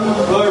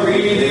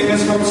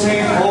from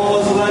St.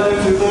 Paul's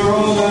letter to the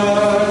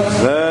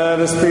Romans. Let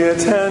us be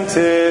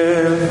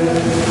attentive.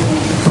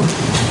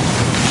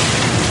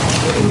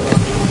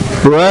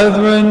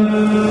 Brethren,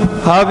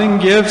 having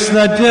gifts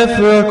that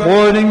differ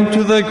according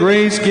to the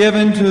grace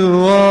given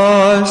to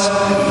us,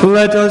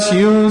 let us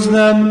use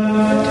them.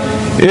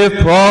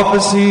 If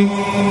prophecy,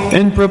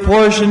 in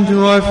proportion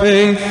to our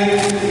faith;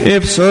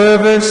 if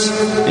service,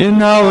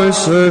 in our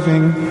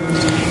serving;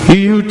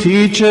 he who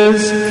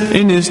teaches,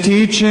 in his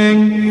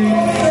teaching;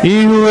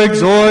 he who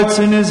exhorts,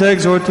 in his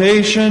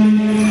exhortation;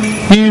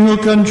 he who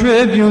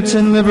contributes,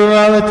 in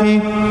liberality;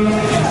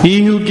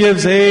 he who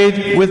gives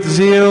aid, with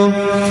zeal;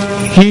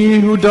 he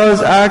who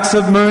does acts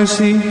of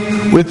mercy,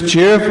 with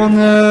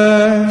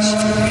cheerfulness.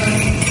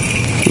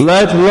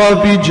 Let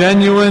love be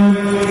genuine.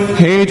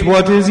 Hate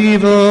what is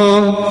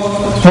evil.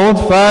 Hold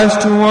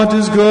fast to what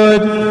is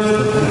good.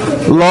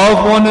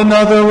 Love one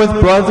another with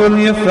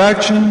brotherly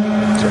affection.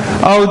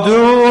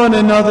 Outdo one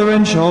another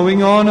in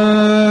showing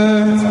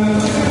honor.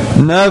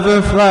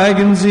 Never flag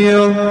in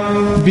zeal.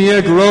 Be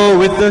aglow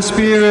with the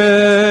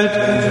Spirit.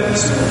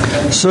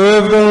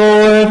 Serve the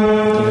Lord.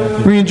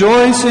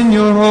 Rejoice in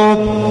your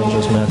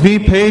hope. Be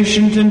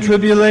patient in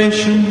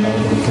tribulation.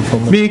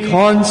 Be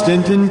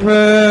constant in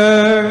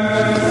prayer.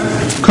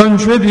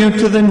 Contribute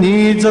to the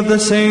needs of the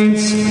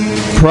saints.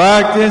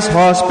 Practice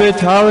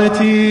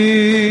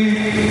hospitality.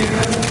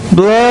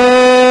 Bless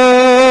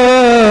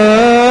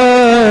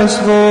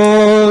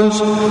those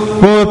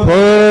who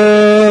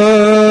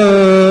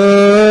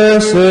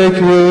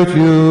persecute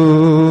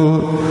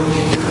you.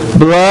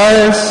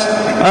 Bless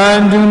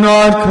and do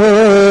not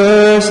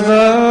curse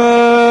them.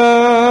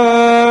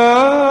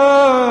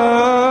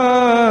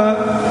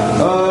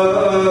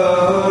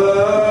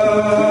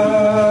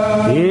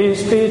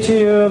 Peace be to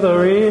you, the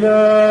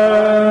reader.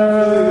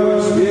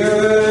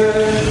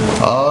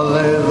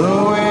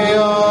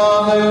 Alleluia,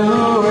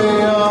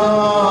 alleluia,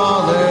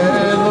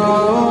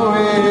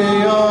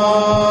 alleluia.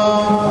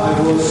 I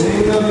will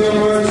sing of your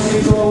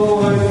mercies, O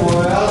Lord,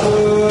 forever.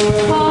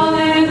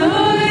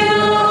 Alleluia,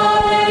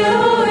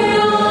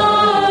 alleluia,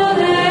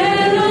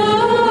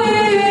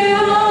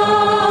 alleluia.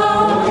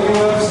 For you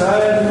have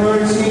said,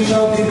 mercy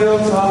shall be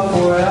built up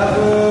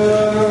forever.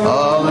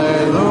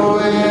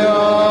 Alleluia,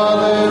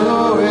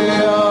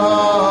 alleluia,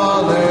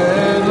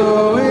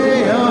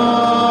 alleluia.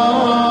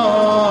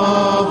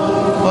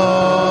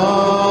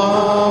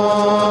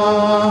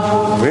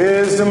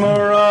 Wisdom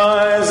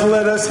arise,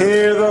 let us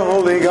hear the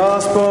Holy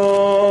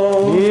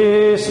Gospel.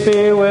 Peace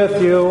be with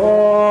you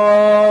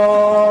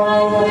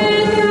all.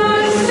 With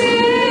your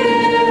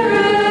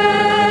spirit.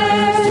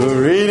 The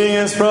reading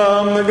is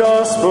from the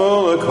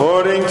Gospel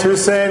according to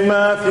St.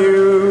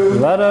 Matthew.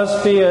 Let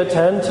us be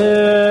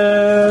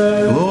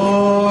attentive.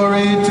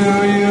 Glory to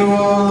you, O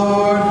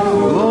Lord,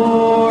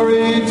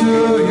 glory to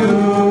you.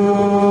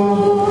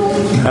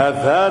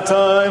 At that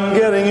time,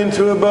 getting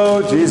into a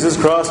boat, Jesus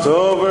crossed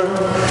over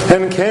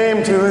and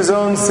came to his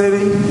own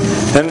city.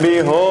 And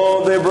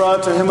behold, they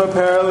brought to him a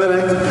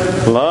paralytic,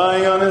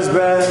 lying on his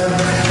bed.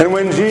 And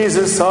when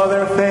Jesus saw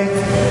their faith,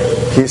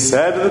 he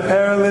said to the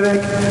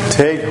paralytic,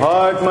 "Take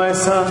heart, my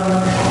son,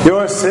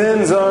 your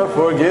sins are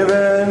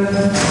forgiven."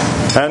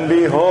 And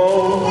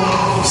behold,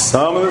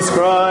 some of the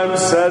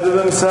scribes said to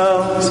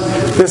themselves,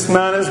 "This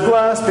man is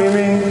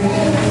blaspheming."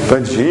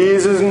 But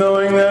Jesus,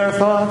 knowing their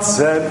thoughts,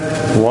 said,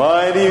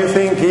 "Why do you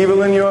think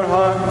evil in your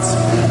hearts?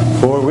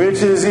 For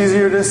which is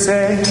easier to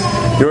say,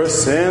 'Your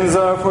sins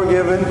are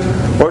forgiven,'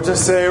 or to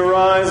say,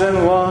 'Rise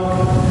and walk'?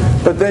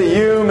 But that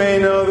you may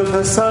know that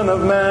the Son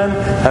of Man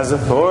has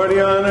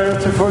authority on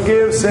earth to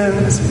forgive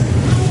sins."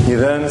 He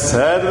then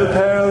said to the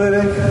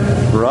paralytic,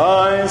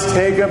 "Rise,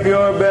 take up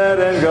your bed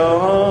and go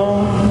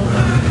home."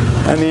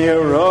 And he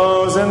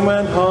arose and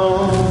went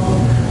home.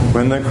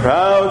 When the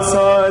crowd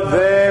saw it,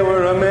 they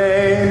were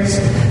amazed,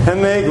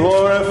 and they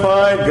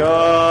glorified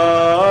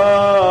God,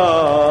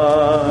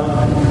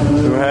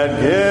 who had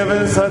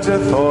given such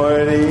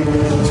authority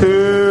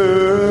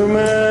to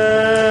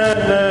men.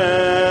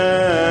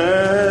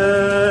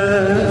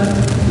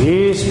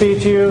 Peace be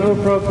to you who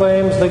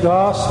proclaims the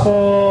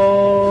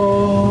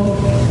gospel.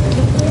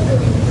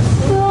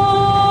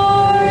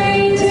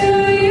 Glory to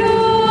you,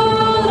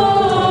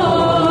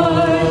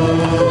 Lord.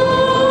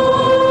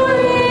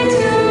 Glory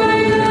to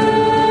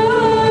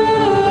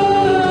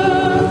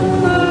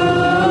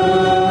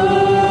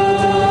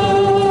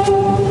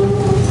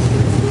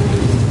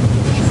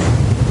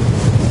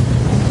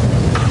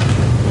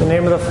In the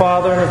name of the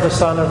Father, and of the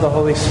Son, and of the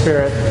Holy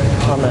Spirit.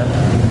 Amen.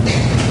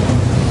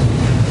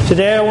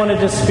 Today I wanted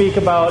to speak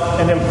about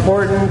an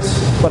important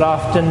but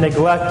often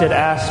neglected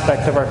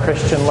aspect of our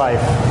Christian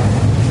life.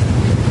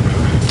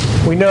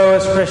 We know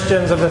as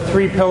Christians of the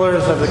three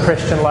pillars of the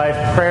Christian life: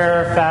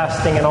 prayer,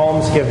 fasting, and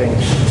almsgiving.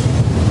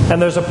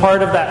 And there's a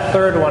part of that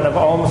third one of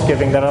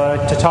almsgiving that I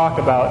like to talk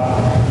about.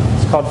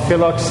 It's called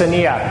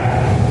philoxenia,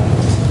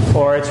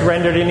 or it's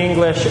rendered in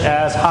English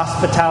as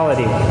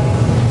hospitality.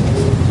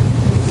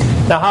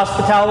 Now,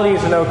 hospitality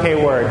is an okay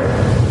word,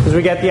 because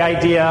we get the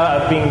idea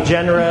of being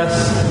generous,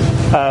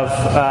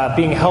 of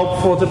being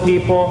helpful to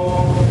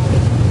people.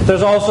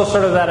 There's also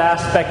sort of that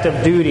aspect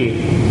of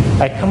duty.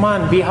 Like, come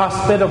on, be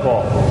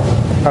hospitable.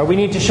 Or we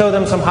need to show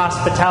them some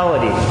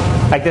hospitality.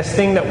 Like this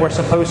thing that we're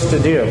supposed to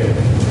do.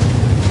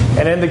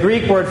 And in the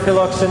Greek word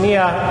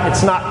philoxenia,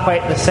 it's not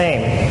quite the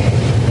same.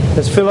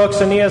 Because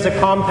philoxenia is a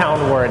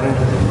compound word.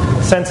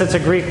 And since it's a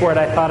Greek word,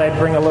 I thought I'd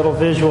bring a little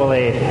visual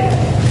aid.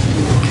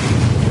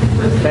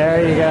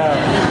 There you go.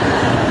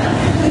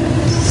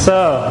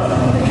 So,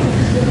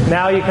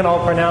 now you can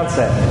all pronounce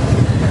it.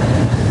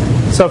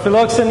 So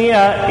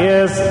philoxenia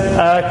is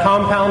a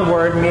compound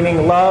word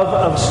meaning love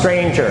of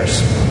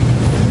strangers.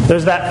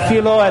 There's that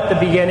philo at the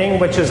beginning,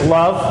 which is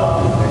love.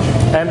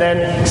 And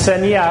then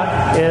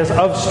xenia is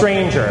of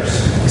strangers.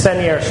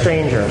 Xenia are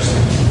strangers.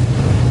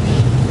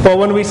 Well,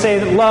 when we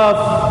say love,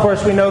 of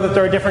course, we know that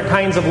there are different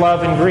kinds of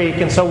love in Greek.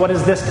 And so what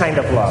is this kind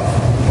of love?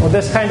 Well,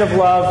 this kind of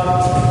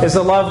love is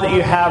the love that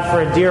you have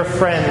for a dear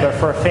friend or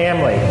for a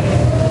family.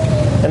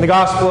 In the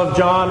Gospel of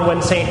John,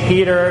 when St.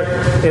 Peter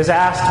is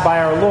asked by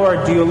our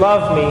Lord, "Do you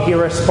love me?" he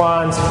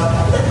responds,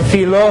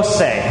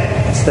 "Philose."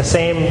 It's the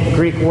same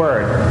Greek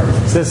word.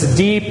 It's this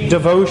deep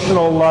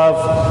devotional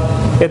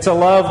love. It's a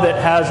love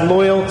that has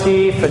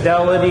loyalty,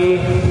 fidelity.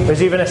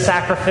 There's even a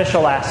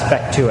sacrificial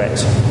aspect to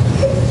it.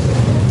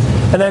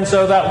 And then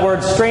so that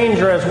word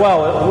stranger as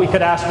well, we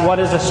could ask, what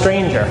is a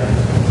stranger?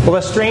 Well,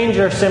 a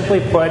stranger,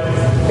 simply put,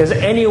 is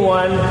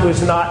anyone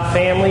who's not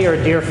family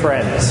or dear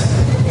friends.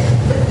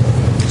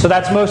 So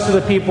that's most of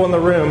the people in the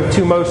room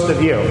to most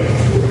of you.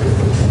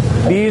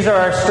 These are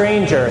our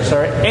strangers,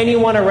 or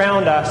anyone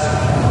around us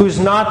who's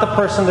not the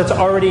person that's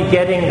already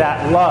getting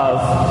that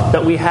love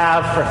that we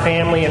have for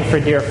family and for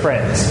dear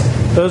friends.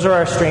 Those are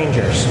our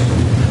strangers.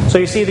 So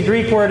you see, the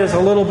Greek word is a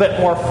little bit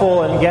more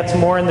full and gets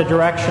more in the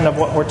direction of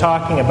what we're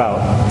talking about.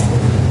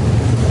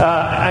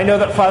 I know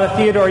that Father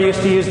Theodore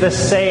used to use this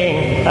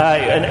saying,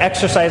 an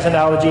exercise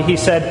analogy. He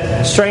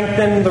said,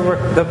 strengthen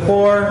the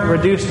core,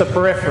 reduce the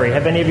periphery.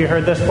 Have any of you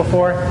heard this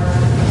before?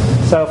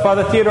 So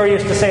Father Theodore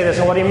used to say this,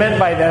 and what he meant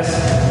by this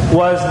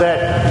was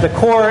that the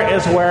core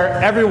is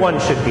where everyone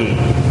should be.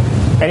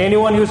 And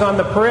anyone who's on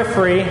the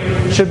periphery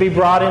should be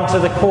brought into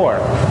the core.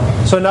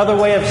 So another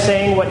way of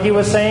saying what he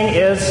was saying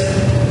is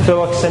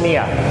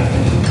philoxenia.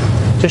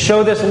 To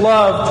show this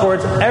love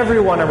towards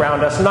everyone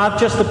around us, not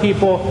just the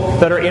people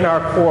that are in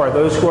our core,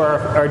 those who are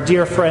our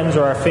dear friends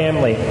or our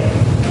family.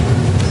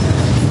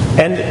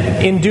 And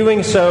in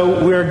doing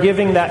so, we're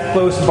giving that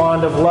close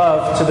bond of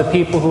love to the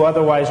people who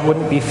otherwise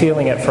wouldn't be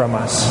feeling it from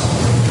us.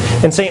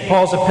 In St.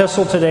 Paul's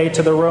epistle today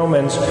to the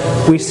Romans,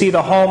 we see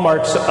the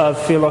hallmarks of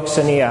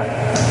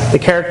philoxenia, the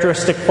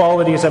characteristic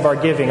qualities of our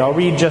giving. I'll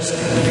read just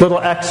little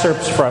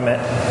excerpts from it.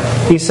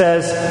 He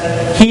says,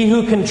 "He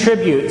who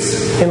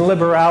contributes in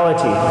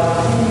liberality,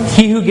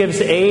 he who gives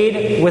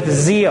aid with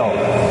zeal,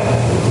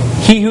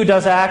 he who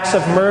does acts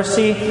of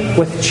mercy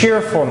with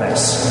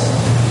cheerfulness.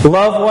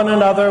 Love one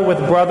another with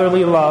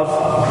brotherly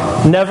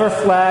love. Never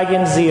flag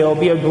in zeal.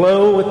 Be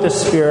aglow with the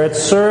Spirit.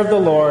 Serve the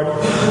Lord."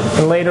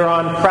 And later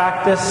on,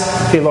 practice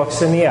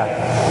philoxenia.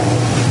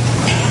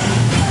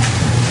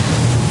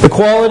 The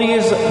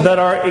qualities that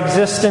are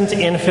existent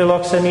in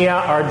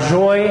philoxenia are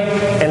joy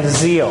and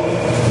zeal.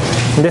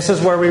 And this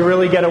is where we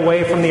really get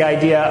away from the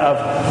idea of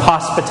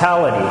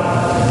hospitality.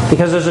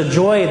 Because there's a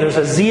joy, there's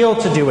a zeal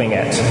to doing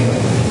it.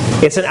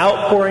 It's an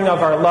outpouring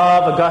of our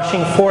love, a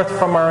gushing forth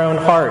from our own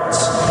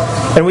hearts.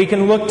 And we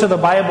can look to the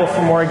Bible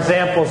for more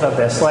examples of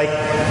this, like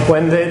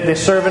when the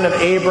servant of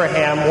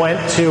Abraham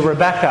went to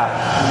Rebekah,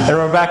 and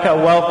Rebekah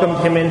welcomed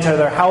him into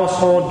their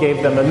household,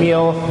 gave them a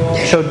meal,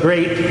 showed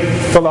great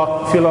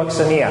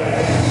philoxenia.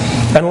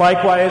 And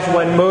likewise,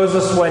 when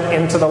Moses went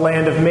into the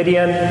land of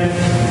Midian,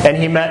 and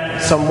he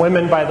met some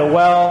women by the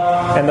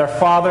well, and their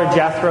father,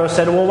 Jethro,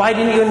 said, "Well, why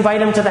didn't you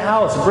invite him to the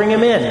house? Bring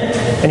him in."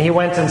 And he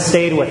went and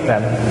stayed with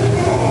them.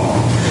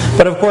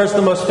 But of course,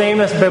 the most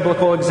famous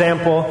biblical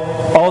example,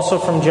 also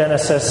from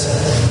Genesis,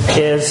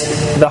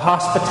 is the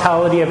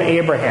hospitality of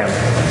Abraham.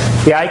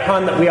 The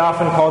icon that we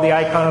often call the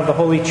icon of the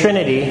Holy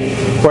Trinity,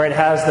 where it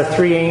has the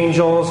three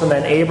angels and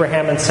then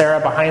Abraham and Sarah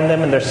behind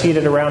them, and they're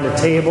seated around a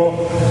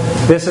table.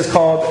 This is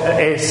called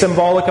a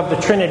symbolic of the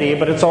Trinity,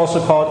 but it's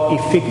also called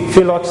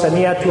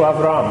philoxenia to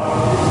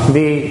Avram,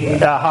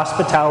 the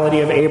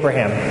hospitality of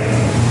Abraham.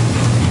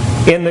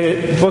 In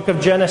the book of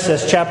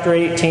Genesis, chapter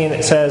 18,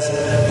 it says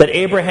that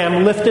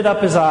Abraham lifted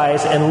up his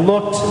eyes and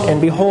looked,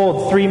 and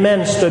behold, 3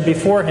 men stood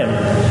before him.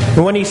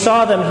 And when he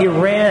saw them, he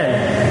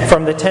ran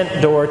from the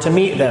tent door to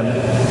meet them.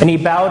 And he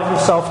bowed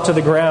himself to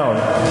the ground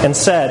and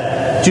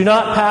said, "Do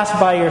not pass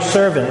by your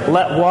servant.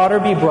 Let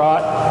water be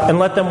brought, and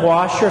let them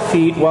wash your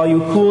feet while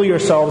you cool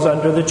yourselves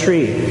under the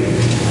tree.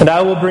 And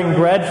I will bring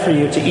bread for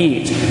you to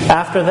eat.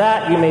 After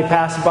that you may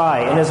pass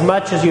by,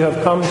 inasmuch as you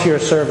have come to your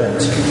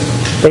servant."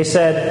 They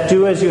said,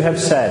 "Do as you have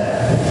said."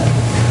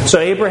 So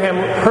Abraham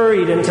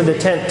hurried into the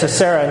tent to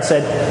Sarah and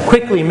said,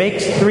 "Quickly,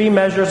 make 3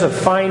 measures of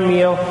fine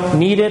meal,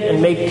 knead it,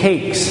 and make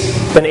cakes."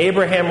 Then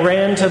Abraham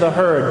ran to the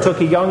herd,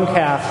 took a young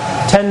calf,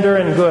 tender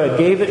and good,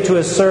 gave it to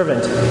his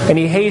servant, and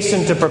he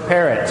hastened to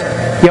prepare it.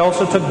 He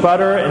also took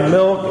butter and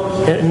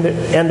milk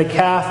and the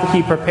calf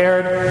he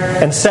prepared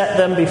and set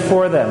them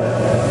before them.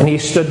 And he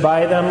stood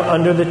by them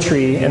under the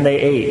tree, and they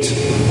ate.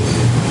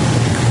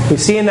 We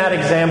see in that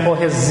example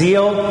his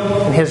zeal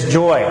and his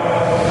joy.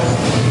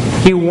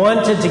 He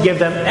wanted to give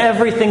them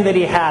everything that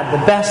he had,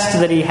 the best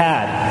that he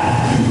had.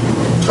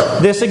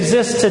 This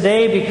exists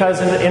today because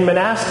in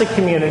monastic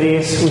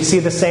communities we see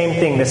the same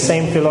thing, the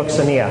same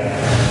philoxenia.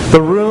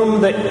 The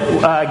room that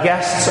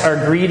guests are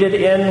greeted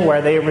in,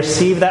 where they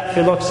receive that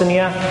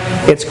philoxenia,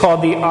 it's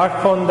called the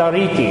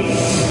archondariti.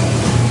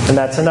 And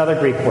that's another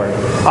Greek word.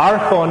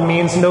 Archon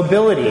means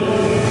nobility.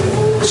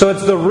 So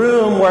it's the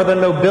room where the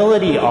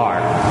nobility are.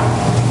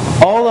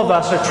 All of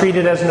us are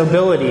treated as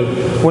nobility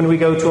when we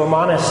go to a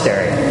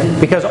monastery,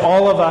 because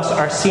all of us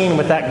are seen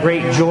with that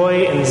great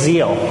joy and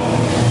zeal.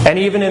 And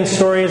even in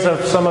stories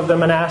of some of the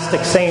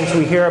monastic saints,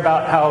 we hear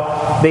about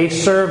how they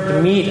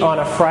served meat on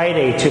a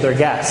Friday to their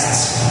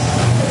guests.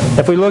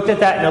 If we looked at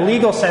that in a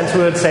legal sense,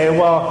 we would say,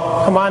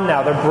 well, come on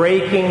now, they're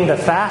breaking the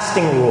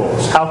fasting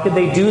rules. How could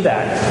they do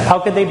that? How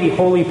could they be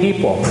holy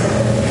people?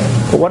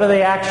 But what are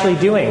they actually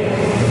doing?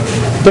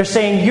 They're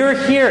saying, you're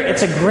here,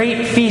 it's a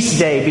great feast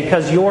day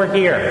because you're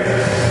here.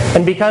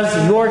 And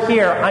because you're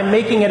here, I'm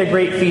making it a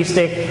great feast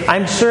day.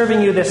 I'm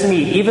serving you this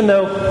meat, even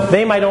though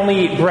they might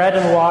only eat bread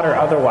and water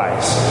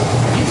otherwise.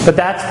 But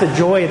that's the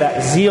joy,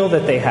 that zeal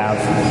that they have.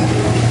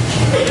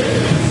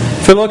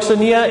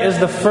 Philoxenia is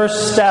the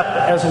first step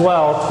as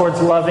well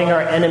towards loving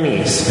our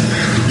enemies.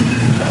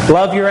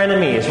 Love your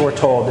enemies, we're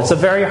told. It's a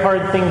very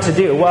hard thing to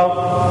do.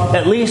 Well,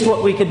 at least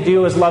what we could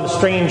do is love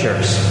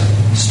strangers.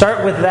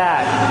 Start with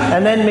that,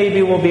 and then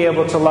maybe we'll be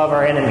able to love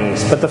our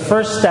enemies. But the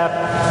first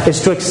step is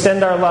to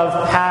extend our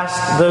love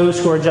past those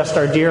who are just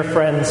our dear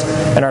friends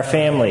and our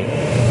family.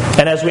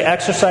 And as we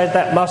exercise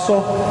that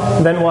muscle,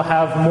 then we'll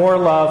have more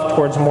love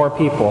towards more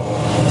people.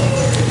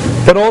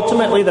 But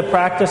ultimately, the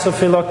practice of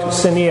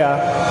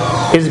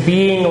philoxenia is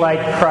being like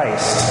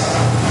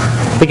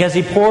Christ, because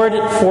he poured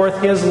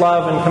forth his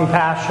love and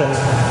compassion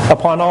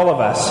upon all of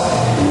us.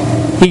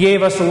 He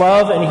gave us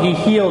love and he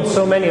healed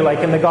so many, like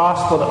in the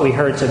gospel that we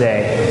heard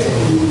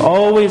today.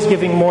 Always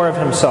giving more of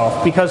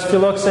himself, because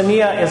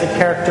philoxenia is a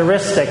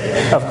characteristic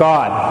of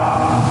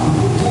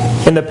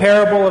God. In the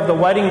parable of the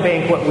wedding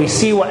banquet, we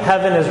see what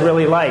heaven is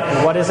really like.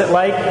 And what is it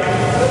like?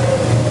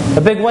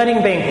 A big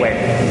wedding banquet.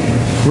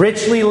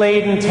 Richly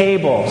laden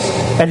tables.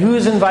 And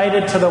who's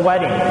invited to the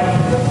wedding?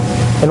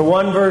 In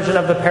one version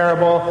of the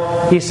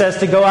parable, he says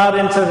to go out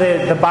into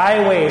the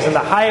byways and the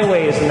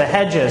highways and the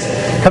hedges.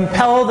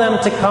 Compel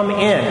them to come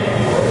in.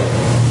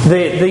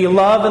 The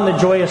love and the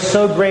joy is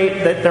so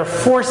great that they're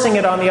forcing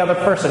it on the other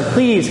person.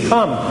 Please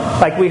come.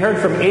 Like we heard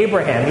from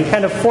Abraham. He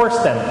kind of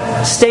forced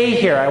them. Stay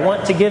here. I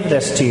want to give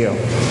this to you.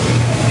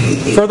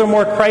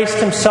 Furthermore, Christ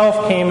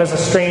himself came as a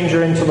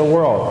stranger into the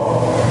world.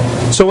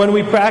 So when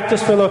we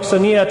practice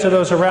philoxenia to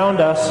those around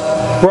us,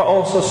 we're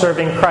also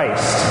serving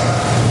Christ.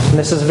 And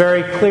this is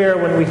very clear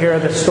when we hear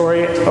the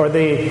story or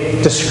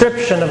the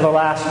description of the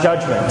Last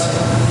Judgment.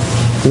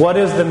 What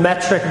is the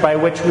metric by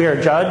which we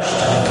are judged?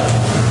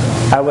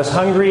 I was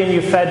hungry and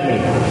you fed me.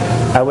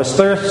 I was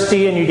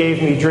thirsty and you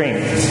gave me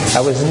drink. I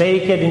was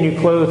naked and you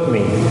clothed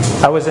me.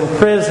 I was in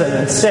prison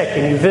and sick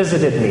and you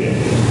visited me.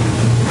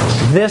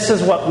 This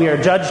is what we are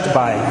judged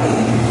by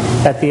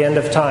at the end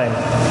of time.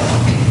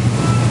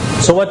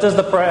 So what does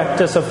the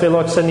practice of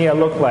philoxenia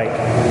look like?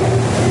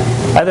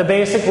 At the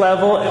basic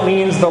level, it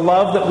means the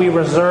love that we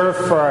reserve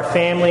for our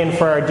family and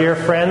for our dear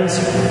friends,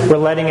 we're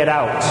letting it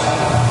out.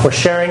 We're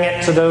sharing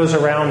it to those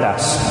around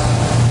us.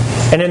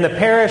 And in the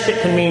parish,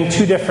 it can mean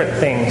 2 different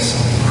things.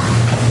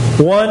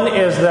 One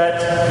is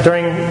that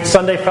during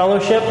Sunday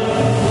fellowship,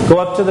 go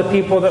up to the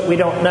people that we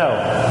don't know.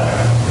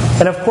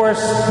 And of course,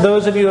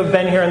 those of you who have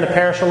been here in the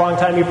parish a long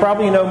time, you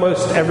probably know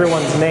most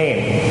everyone's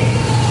name.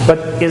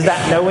 But is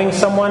that knowing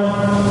someone?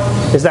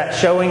 Is that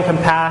showing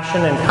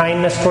compassion and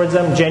kindness towards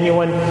them?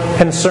 Genuine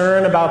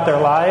concern about their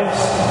lives?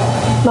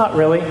 Not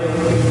really.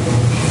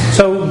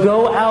 So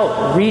go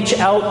out, reach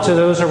out to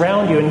those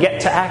around you and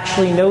get to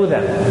actually know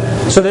them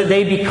so that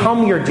they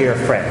become your dear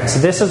friends.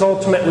 This is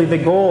ultimately the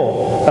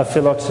goal of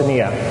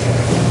philoxenia.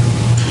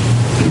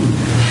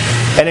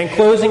 And in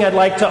closing, I'd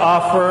like to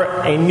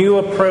offer a new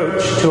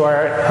approach to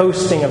our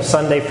hosting of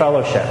Sunday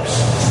fellowships.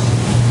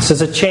 This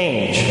is a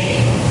change,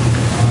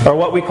 or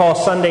what we call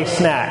Sunday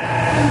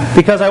snack,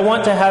 because I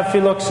want to have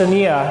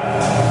philoxenia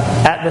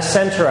at the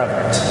center of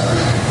it.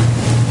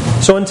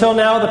 So until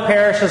now, the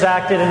parish has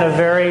acted in a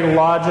very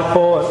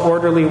logical and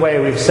orderly way.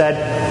 We've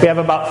said we have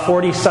about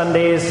 40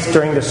 Sundays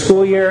during the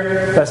school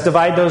year. Let's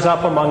divide those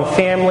up among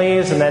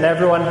families, and then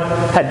everyone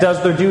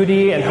does their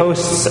duty and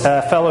hosts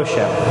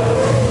fellowship.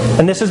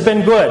 And this has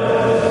been good,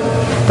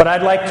 but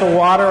I'd like to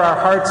water our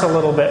hearts a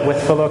little bit with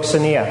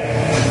philoxenia,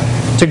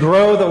 to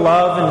grow the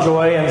love and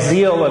joy and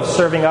zeal of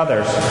serving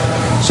others.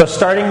 So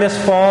starting this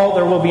fall,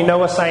 there will be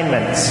no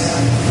assignments.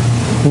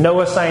 No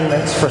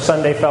assignments for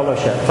Sunday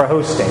fellowship, for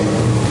hosting.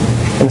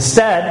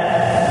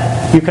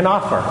 Instead, you can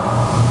offer.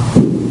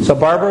 So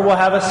Barbara will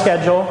have a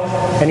schedule,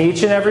 and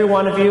each and every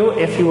one of you,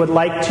 if you would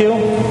like to,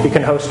 you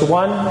can host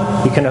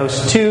 1, you can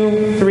host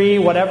 2, 3,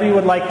 whatever you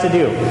would like to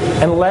do.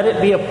 And let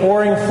it be a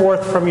pouring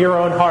forth from your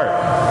own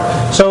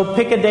heart. So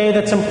pick a day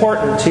that's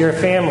important to your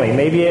family,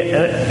 maybe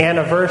an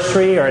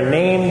anniversary or a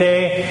name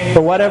day,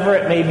 or whatever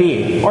it may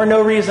be, or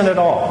no reason at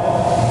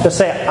all. Just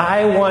say,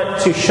 I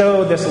want to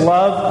show this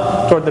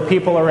love toward the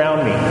people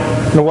around me.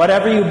 And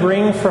whatever you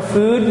bring for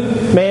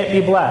food, may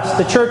it be blessed.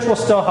 The church will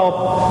still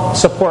help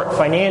support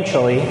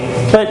financially,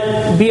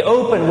 but be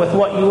open with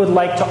what you would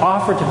like to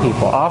offer to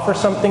people. Offer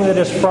something that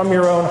is from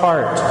your own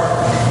heart.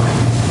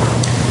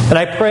 And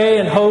I pray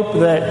and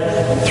hope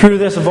that through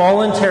this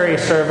voluntary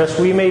service,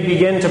 we may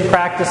begin to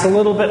practice a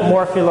little bit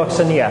more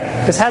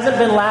philoxenia. This hasn't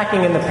been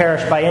lacking in the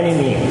parish by any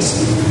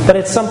means, but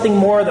it's something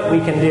more that we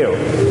can do.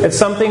 It's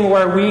something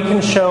where we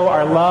can show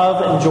our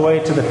love and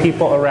joy to the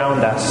people around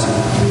us.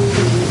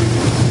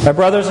 My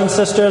brothers and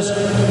sisters,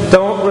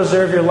 don't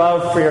reserve your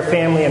love for your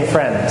family and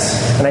friends.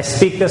 And I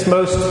speak this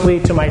mostly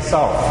to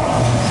myself.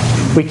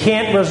 We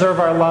can't reserve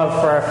our love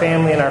for our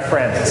family and our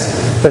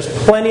friends. There's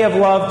plenty of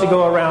love to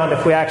go around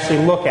if we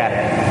actually look at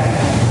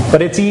it.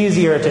 But it's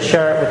easier to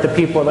share it with the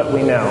people that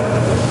we know.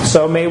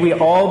 So may we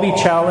all be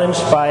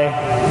challenged by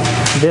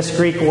this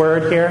Greek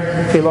word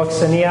here,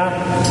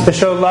 philoxenia, to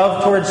show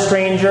love towards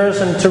strangers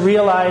and to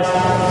realize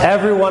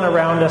everyone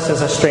around us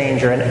is a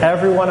stranger and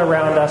everyone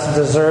around us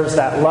deserves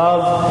that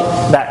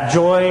love, that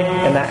joy,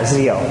 and that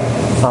zeal.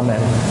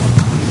 Amen.